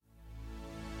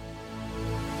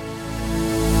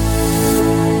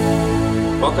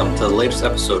Welcome to the latest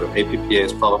episode of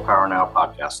APPA's Public Power Now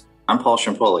podcast. I'm Paul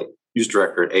Ciampoli, News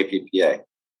Director at APPA.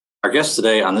 Our guest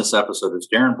today on this episode is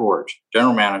Darren Borge,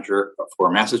 General Manager for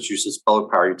Massachusetts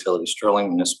Public Power Utility Sterling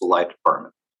Municipal Light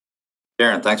Department.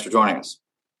 Darren, thanks for joining us.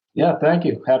 Yeah, thank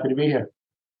you. Happy to be here.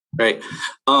 Great.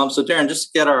 So Darren,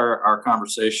 just to get our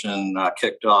conversation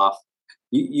kicked off,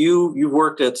 you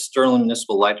worked at Sterling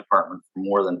Municipal Light Department for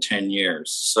more than 10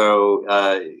 years. So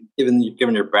given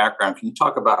your background, can you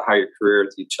talk about how your career at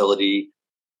the utility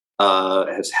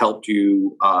has helped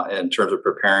you in terms of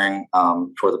preparing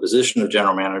for the position of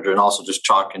general manager, and also just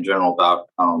talk in general about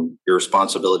your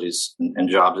responsibilities and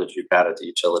jobs that you've had at the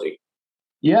utility?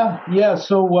 Yeah.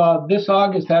 So this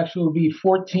August actually will be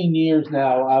 14 years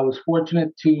now. I was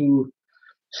fortunate to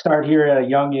start here at a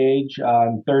young age.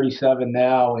 I'm 37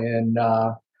 now. And,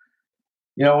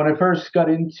 when I first got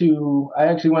I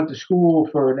actually went to school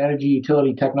for an energy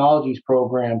utility technologies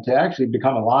program to actually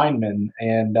become a lineman.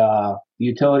 And the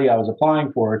utility I was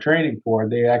applying for or training for,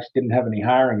 they actually didn't have any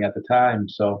hiring at the time.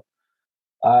 So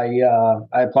I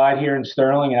applied here in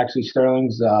Sterling. Actually,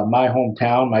 Sterling's my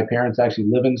hometown. My parents actually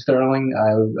live in Sterling.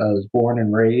 I was born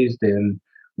and raised and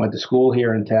went to school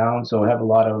here in town. So I have a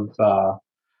lot of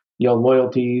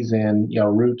loyalties and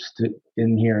roots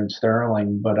in here in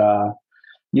Sterling. But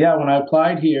when I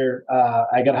applied here,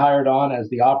 I got hired on as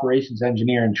the operations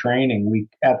engineer in training.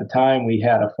 At the time we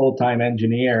had a full-time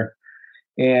engineer,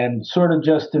 and sort of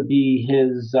just to be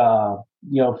his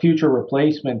future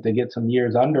replacement to get some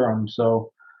years under him.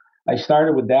 So I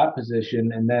started with that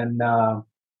position, and then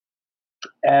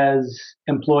as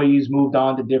employees moved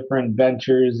on to different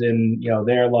ventures in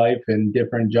their life and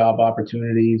different job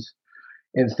opportunities,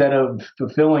 instead of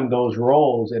fulfilling those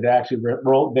roles, it actually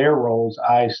their roles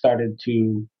I started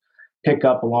to pick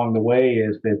up along the way.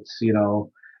 If it's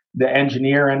the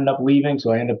engineer ended up leaving,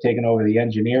 so I ended up taking over the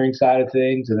engineering side of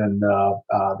things, and then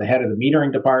the head of the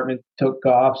metering department took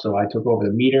off, so I took over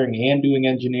the metering and doing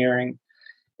engineering.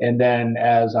 And then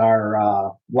as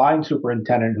our line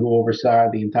superintendent, who oversaw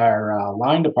the entire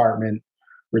line department,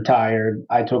 retired,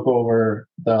 I took over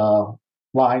the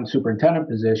line superintendent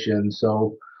position.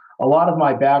 So a lot of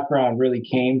my background really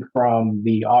came from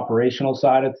the operational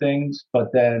side of things, but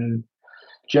then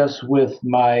just with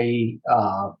my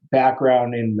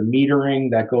background in the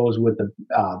metering that goes with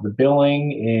the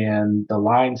billing, and the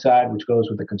line side, which goes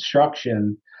with the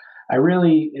construction, it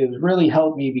really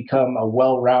helped me become a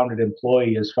well-rounded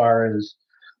employee as far as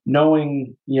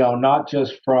knowing, not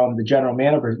just from the general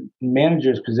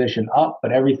manager's position up,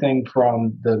 but everything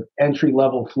from the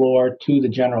entry-level floor to the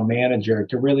general manager,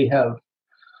 to really have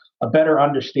a better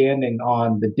understanding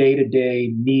on the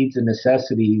day-to-day needs and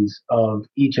necessities of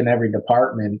each and every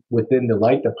department within the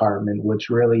light department,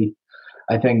 which really,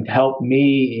 I think, helped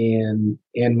me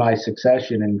in my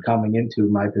succession and coming into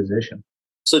my position.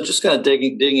 So just kind of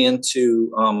digging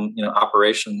into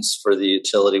operations for the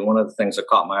utility, one of the things that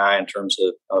caught my eye in terms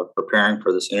of preparing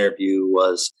for this interview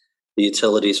was the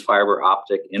utility's fiber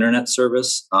optic internet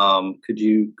service. Could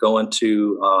you go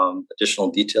into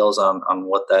additional details on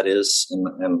what that is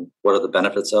and what are the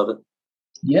benefits of it?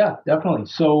 Yeah, definitely.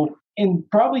 So in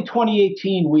probably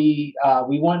 2018, we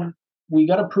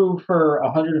got approved for a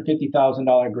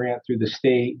 $150,000 grant through the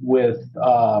state with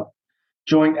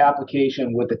joint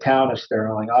application with the town of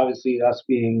Sterling. Obviously, us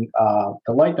being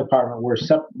the light department, we're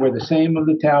the same of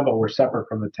the town, but we're separate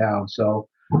from the town. So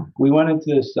we went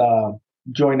into this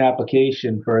joint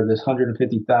application for this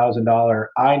 $150,000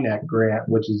 INET grant,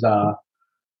 which is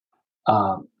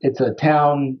it's a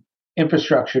town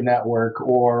infrastructure network,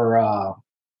 or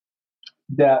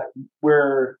that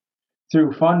where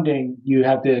through funding you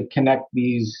have to connect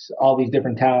all these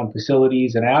different town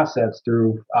facilities and assets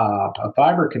through a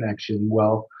fiber connection.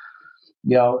 Well,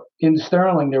 in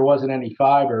Sterling there wasn't any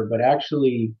fiber, but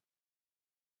actually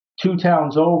 2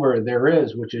 towns over there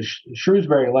is, which is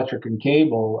Shrewsbury Electric and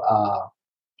Cable.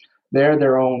 They're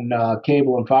their own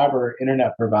cable and fiber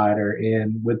internet provider,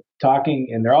 and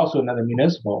they're also another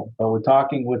municipal, but we're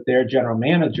talking with their general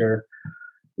manager,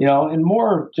 and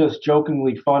more just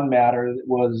jokingly fun matter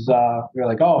was, we're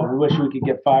like, oh, we wish we could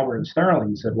get fiber in Sterling.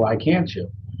 He said, why can't you?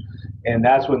 And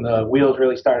that's when the wheels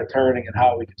really started turning, and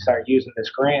how we could start using this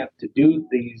grant to do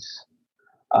these,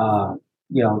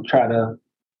 try to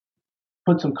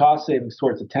put some cost savings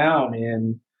towards the town.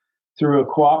 And through a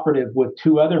cooperative with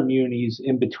 2 other munis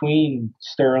in between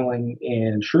Sterling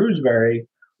and Shrewsbury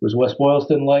was West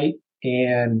Boylston Light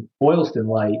and Boylston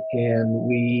Light. And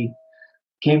we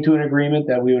came to an agreement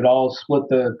that we would all split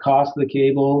the cost of the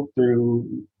cable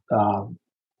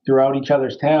throughout each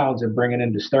other's towns and bring it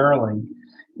into Sterling.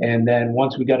 And then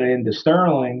once we got it into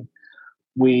Sterling,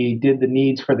 we did the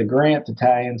needs for the grant to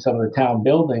tie in some of the town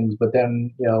buildings, but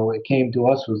then, it came to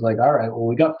us was like, all right, well,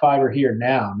 we got fiber here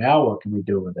now. Now what can we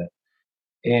do with it?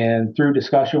 And through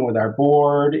discussion with our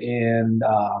board and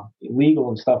legal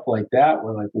and stuff like that,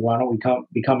 we're like, why don't we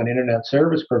become an internet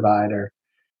service provider?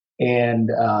 And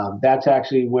that's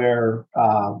actually where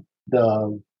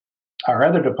the our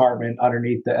other department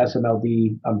underneath the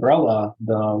SMLD umbrella,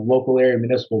 the local area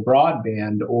municipal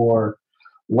broadband, or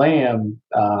LAM,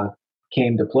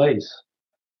 came to place.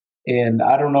 And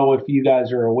I don't know if you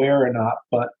guys are aware or not,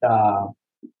 but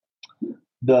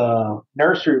the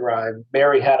nursery rhyme,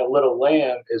 Mary Had a Little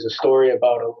Lamb, is a story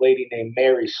about a lady named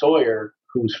Mary Sawyer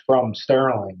who's from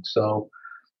Sterling. So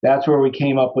that's where we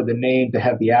came up with the name to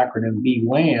have the acronym be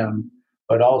LAM,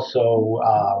 but also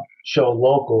show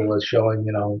local as showing,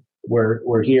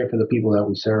 we're here for the people that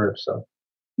we serve. So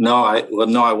no,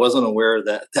 I wasn't aware of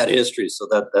that history. So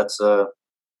that's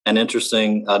an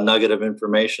interesting nugget of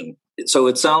information. So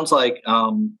it sounds like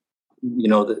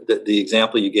the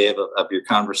example you gave of your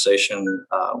conversation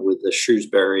with the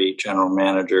Shrewsbury general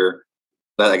manager.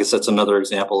 I guess that's another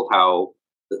example of how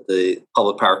the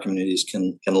public power communities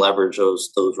can leverage those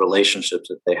relationships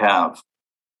that they have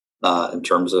in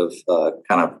terms of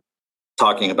kind of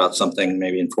talking about something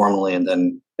maybe informally and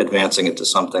then advancing it to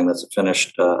something that's a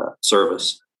finished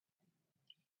service.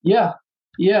 Yeah.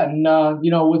 And,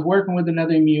 with working with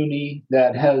another muni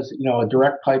that has, a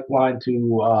direct pipeline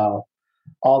to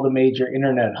all the major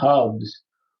internet hubs,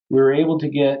 we were able to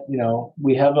get,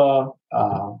 we have a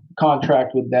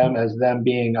contract with them as them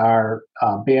being our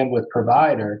bandwidth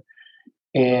provider.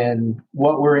 And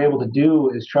what we're able to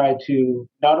do is try to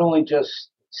not only just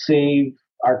save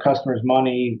our customers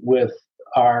money with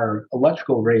our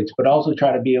electrical rates, but also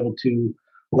try to be able to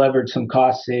leverage some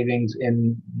cost savings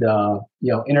in the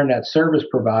internet service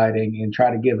providing and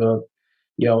try to give a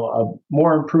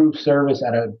more improved service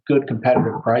at a good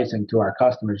competitive pricing to our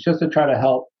customers, just to try to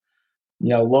help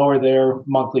lower their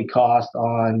monthly cost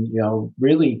on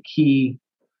really key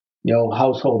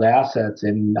household assets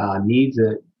and needs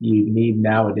that you need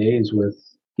nowadays with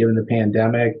given the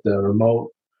pandemic, the remote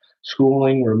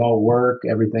schooling, remote work,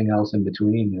 everything else in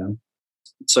between.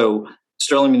 So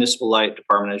Sterling Municipal Light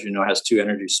Department, as you know, has 2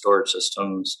 energy storage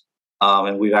systems,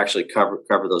 and we've actually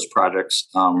covered those projects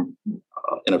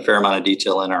in a fair amount of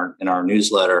detail in our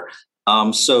newsletter.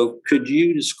 So could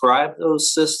you describe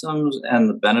those systems and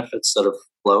the benefits that have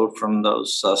flowed from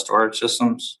those storage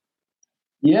systems?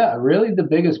 Yeah, really the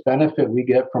biggest benefit we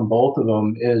get from both of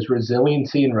them is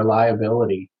resiliency and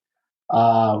reliability.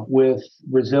 With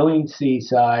resiliency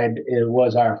side, it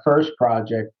was our first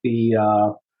project,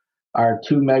 our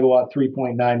 2 megawatt,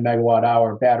 3.9 megawatt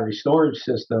hour battery storage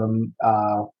system.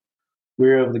 We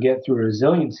were able to get through a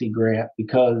resiliency grant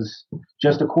because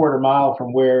just a quarter mile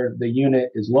from where the unit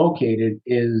is located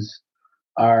is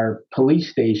our police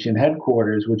station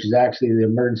headquarters, which is actually the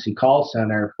emergency call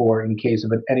center for in case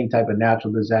of any type of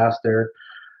natural disaster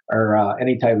or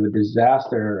any type of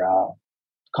disaster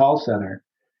call center.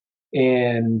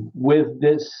 And with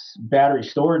this battery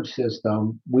storage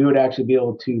system, we would actually be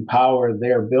able to power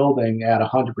their building at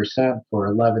 100% for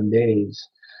 11 days,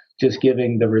 just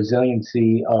giving the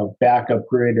resiliency of backup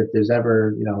grid if there's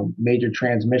ever, major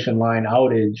transmission line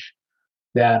outage,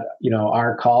 that,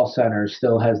 our call center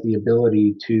still has the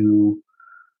ability to,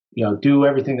 do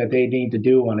everything that they need to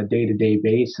do on a day-to-day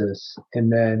basis. And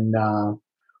then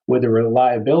with the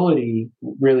reliability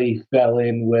really fell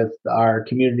in with our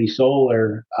community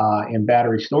solar and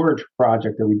battery storage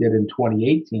project that we did in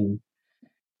 2018.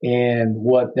 And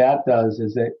what that does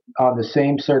is that on the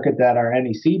same circuit that our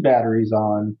NEC batteries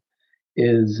on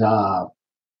is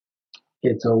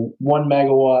it's a 1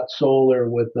 megawatt solar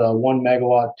with a 1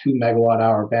 megawatt, 2 megawatt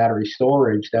hour battery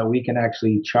storage that we can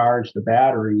actually charge the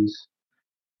batteries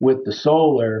with the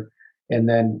solar and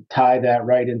then tie that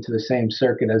right into the same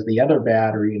circuit as the other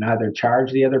battery and either charge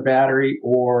the other battery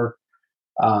or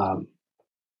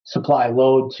supply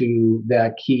load to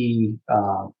that key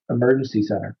emergency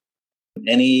center.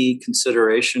 Any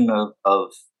consideration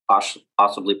of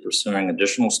possibly pursuing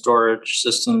additional storage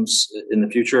systems in the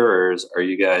future, or are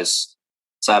you guys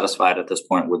satisfied at this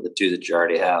point with the 2 that you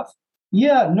already have?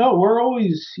 Yeah, no, we're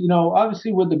always,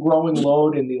 obviously with the growing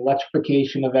load and the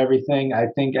electrification of everything, I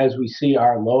think as we see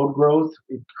our load growth,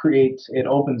 it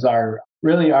opens our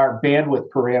bandwidth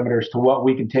parameters to what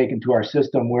we can take into our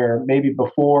system, where maybe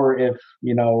before, if,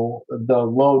 the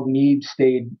load needs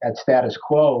stayed at status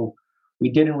quo, we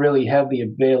didn't really have the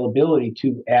availability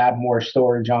to add more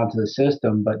storage onto the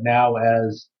system. But now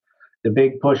as the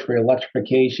big push for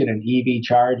electrification and EV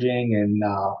charging and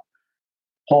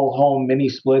whole home mini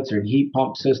splits or heat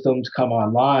pump systems come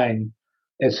online,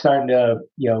 it's starting to,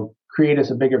 create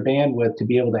us a bigger bandwidth to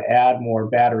be able to add more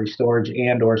battery storage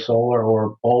and or solar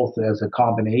or both as a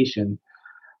combination.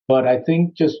 But I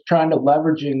think just trying to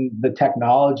leveraging the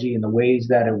technology in the ways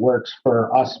that it works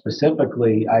for us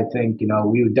specifically, I think,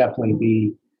 we would definitely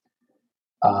be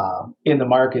in the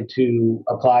market to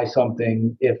apply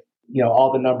something if,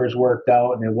 all the numbers worked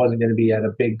out and it wasn't going to be at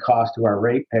a big cost to our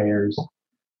ratepayers,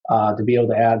 to be able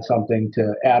to add something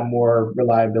to add more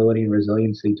reliability and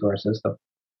resiliency to our system.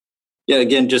 Yeah,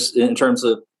 again, just in terms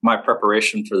of my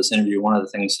preparation for this interview, one of the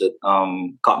things that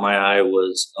caught my eye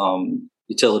was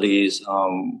utilities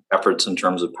efforts in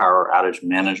terms of power outage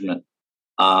management.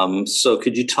 So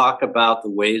could you talk about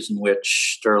the ways in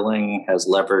which Sterling has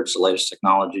leveraged the latest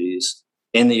technologies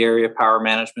in the area of power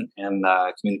management and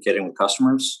communicating with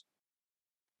customers?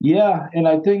 Yeah, and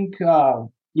I think,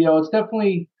 it's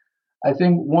definitely, I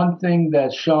think one thing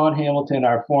that Sean Hamilton,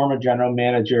 our former general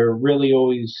manager, really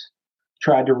always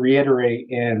tried to reiterate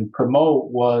and promote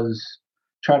was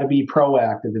try to be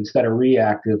proactive instead of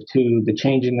reactive to the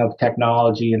changing of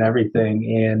technology and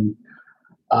everything.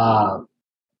 And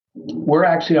we're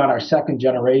actually on our second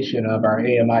generation of our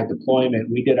AMI deployment.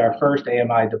 We did our first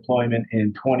AMI deployment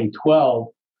in 2012,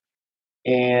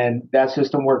 and that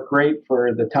system worked great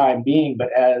for the time being.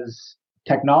 But as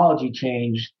technology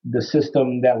changed, the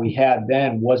system that we had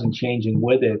then wasn't changing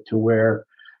with it to where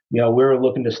we were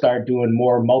looking to start doing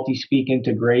more multi-speak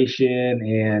integration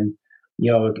and,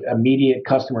 immediate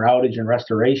customer outage and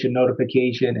restoration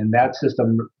notification. And that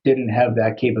system didn't have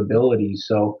that capability.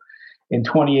 So in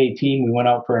 2018, we went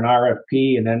out for an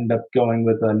RFP and ended up going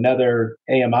with another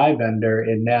AMI vendor.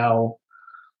 And now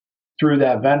through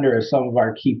that vendor, some of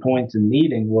our key points in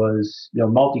meeting was,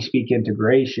 multi-speak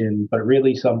integration, but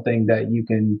really something that you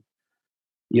can,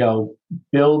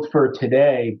 build for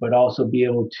today, but also be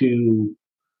able to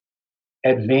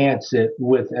advance it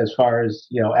with as far as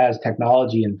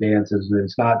technology advances.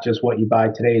 It's not just what you buy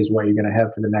today is what you're going to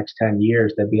have for the next 10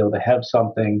 years. To be able to have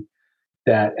something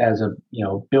that as a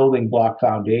building block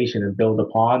foundation and build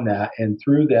upon that. And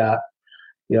through that,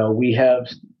 we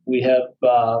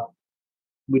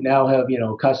now have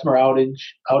customer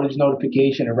outage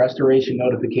notification and restoration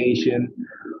notification,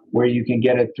 where you can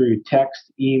get it through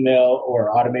text, email,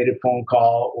 or automated phone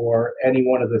call, or any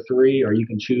one of the three, or you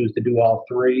can choose to do all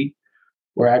three.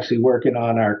 We're actually working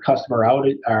on our customer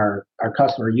outage, our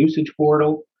customer usage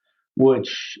portal,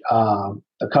 which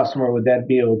a customer would then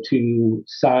be able to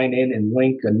sign in and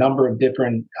link a number of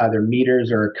different either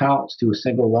meters or accounts to a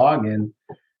single login,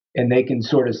 and they can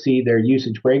sort of see their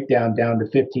usage breakdown down to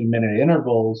 15-minute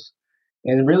intervals,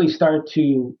 and really start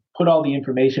to put all the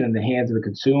information in the hands of the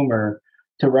consumer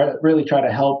to really try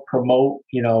to help promote,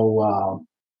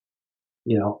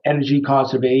 energy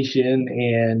conservation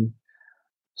and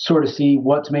sort of see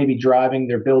what's maybe driving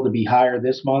their bill to be higher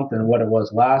this month than what it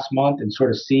was last month, and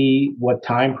sort of see what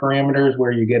time parameters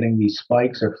where you're getting these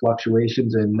spikes or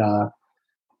fluctuations in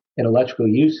electrical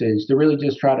usage, to really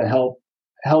just try to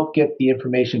help get the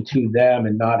information to them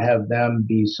and not have them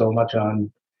be so much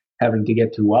on having to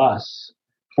get to us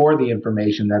for the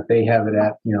information, that they have it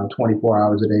at 24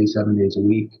 hours a day, 7 days a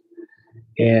week.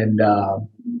 And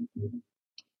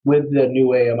with the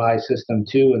new AMI system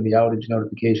too, and the outage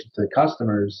notifications to the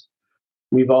customers,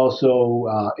 we've also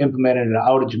implemented an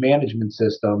outage management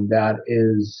system that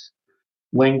is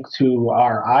linked to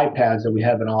our iPads that we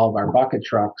have in all of our bucket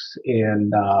trucks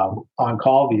and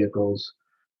on-call vehicles,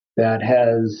 that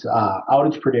has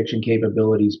outage prediction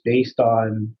capabilities based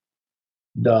on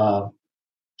the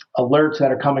alerts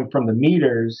that are coming from the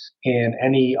meters and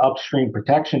any upstream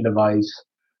protection device.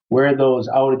 Where those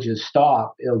outages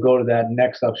stop, it'll go to that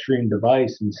next upstream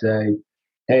device and say,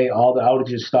 hey, all the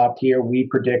outages stopped here. We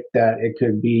predict that it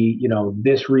could be,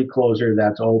 this recloser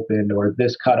that's opened, or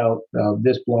this cutout,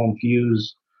 this blown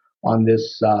fuse on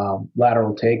this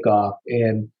lateral takeoff.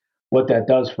 And what that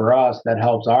does for us, that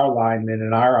helps our linemen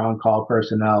and our on-call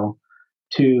personnel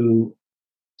to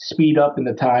speed up in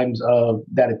the times of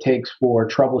that it takes for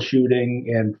troubleshooting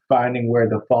and finding where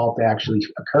the fault actually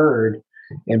occurred,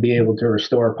 and be able to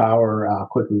restore power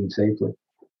quickly and safely.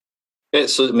 Okay,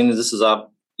 so this is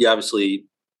you obviously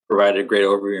provided a great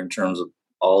overview in terms of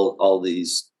all of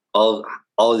these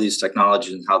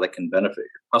technologies and how they can benefit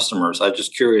your customers. I'm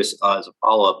just curious, as a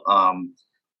follow-up,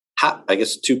 I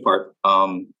guess two-part.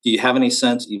 Do you have any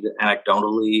sense, even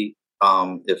anecdotally,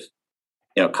 if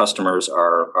customers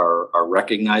are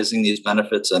recognizing these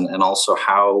benefits, and also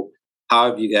how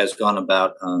have you guys gone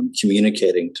about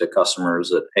communicating to customers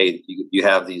that, hey, you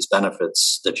have these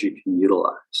benefits that you can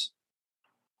utilize?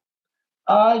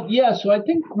 So I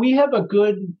think we have a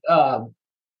good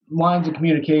lines of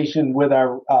communication with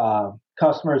our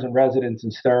customers and residents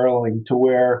in Sterling to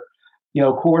where,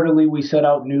 quarterly we set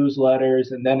out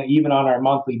newsletters, and then even on our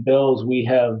monthly bills, we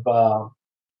have a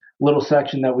little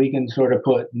section that we can sort of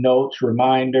put notes,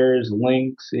 reminders,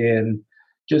 links, and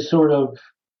just sort of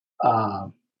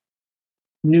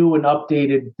new and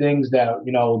updated things that,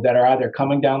 that are either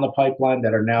coming down the pipeline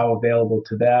that are now available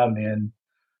to them. And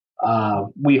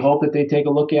we hope that they take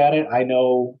a look at it. I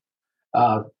know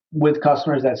with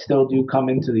customers that still do come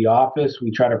into the office, we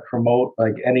try to promote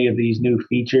like any of these new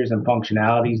features and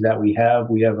functionalities that we have.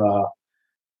 We have a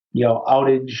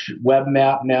outage web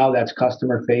map now that's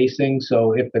customer facing.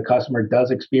 So if the customer does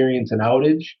experience an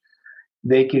outage,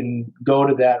 they can go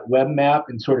to that web map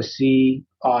and sort of see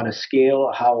on a scale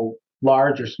how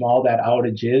large or small that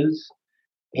outage is.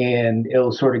 And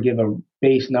it'll sort of give a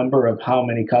base number of how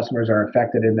many customers are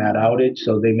affected in that outage.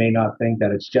 So they may not think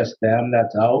that it's just them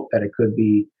that's out, that it could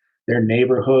be their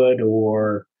neighborhood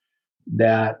or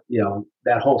that,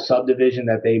 that whole subdivision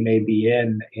that they may be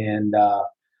in. And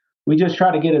we just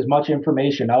try to get as much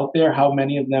information out there. How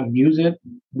many of them use it,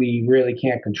 we really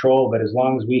can't control, but as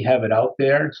long as we have it out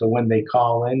there, so when they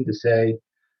call in to say,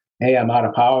 hey, I'm out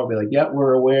of power, we'll be like, yeah,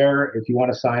 we're aware. If you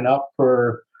want to sign up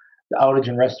for the outage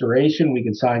and restoration, we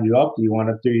can sign you up. Do you want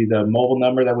it through the mobile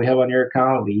number that we have on your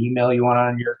account, the email you want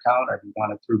on your account, or do you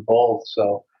want it through both?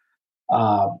 So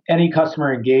any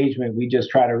customer engagement, we just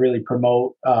try to really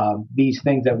promote these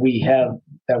things that we have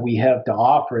to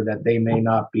offer that they may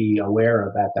not be aware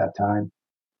of at that time.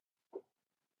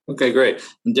 Okay, great.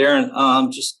 And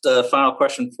Darren, just a final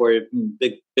question for you,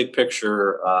 big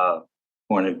picture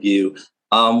point of view.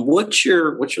 What's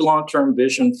your long-term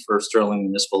vision for Sterling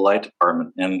Municipal Light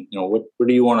Department, and what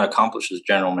do you want to accomplish as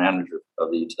general manager of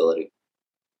the utility?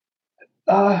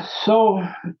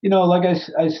 Like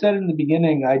I said in the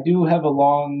beginning, I do have a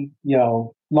long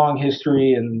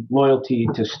history and loyalty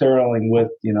to Sterling with,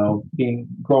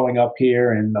 growing up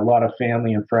here and a lot of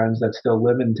family and friends that still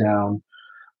live in town.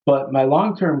 But my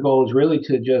long-term goal is really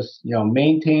to just,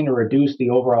 maintain or reduce the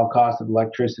overall cost of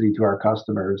electricity to our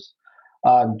customers.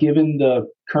 Given the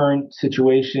current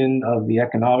situation of the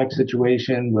economic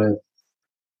situation with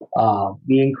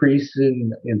the increase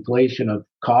in inflation of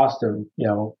cost of,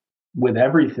 with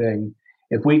everything,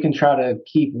 if we can try to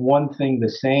keep one thing the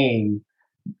same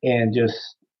and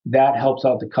just that helps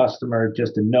out the customer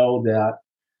just to know that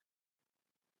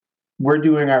we're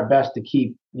doing our best to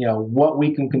keep, what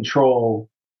we can control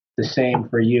the same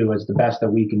for you as the best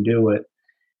that we can do it.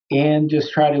 And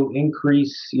just try to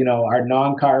increase, our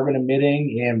non-carbon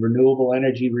emitting and renewable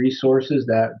energy resources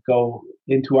that go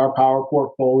into our power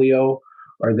portfolio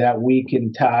or that we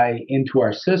can tie into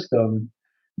our system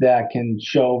that can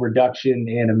show reduction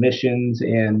in emissions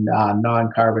and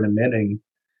non-carbon emitting.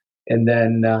 And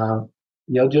then,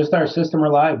 just our system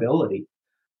reliability.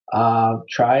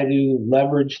 Try to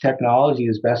leverage technology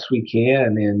as best we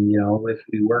can. And, if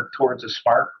we work towards a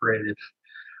smart grid, if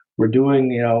we're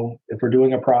doing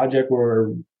a project where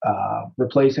we're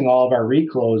replacing all of our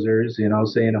reclosers,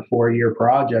 say in a 4-year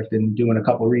project and doing a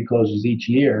couple of reclosers each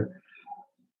year,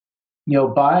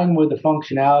 buying with the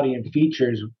functionality and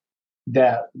features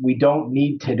that we don't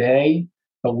need today,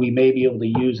 but we may be able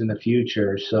to use in the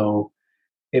future. So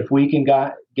if we can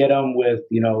get them with,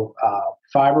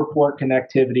 fiber port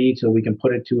connectivity, so we can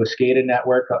put it to a SCADA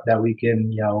network that we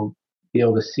can, be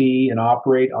able to see and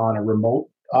operate on a remote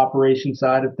operation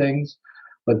side of things,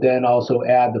 but then also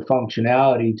add the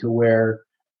functionality to where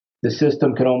the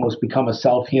system can almost become a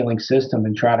self-healing system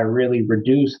and try to really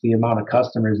reduce the amount of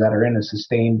customers that are in a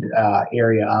sustained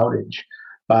area outage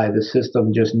by the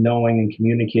system just knowing and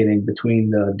communicating between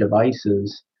the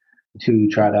devices to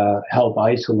try to help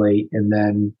isolate, and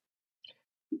then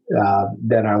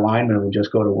our linemen will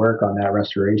just go to work on that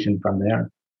restoration from there.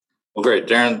 Well, great,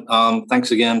 Darren.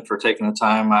 Thanks again for taking the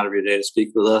time out of your day to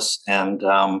speak with us. And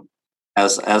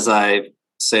as I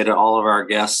say to all of our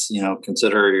guests,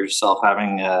 consider yourself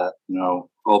having a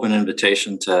open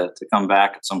invitation to come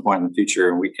back at some point in the future,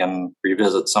 and we can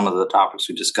revisit some of the topics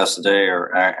we discussed today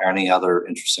or any other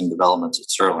interesting developments at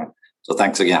Sterling. So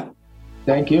thanks again.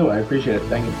 Thank you. I appreciate it.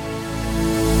 Thank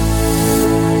you.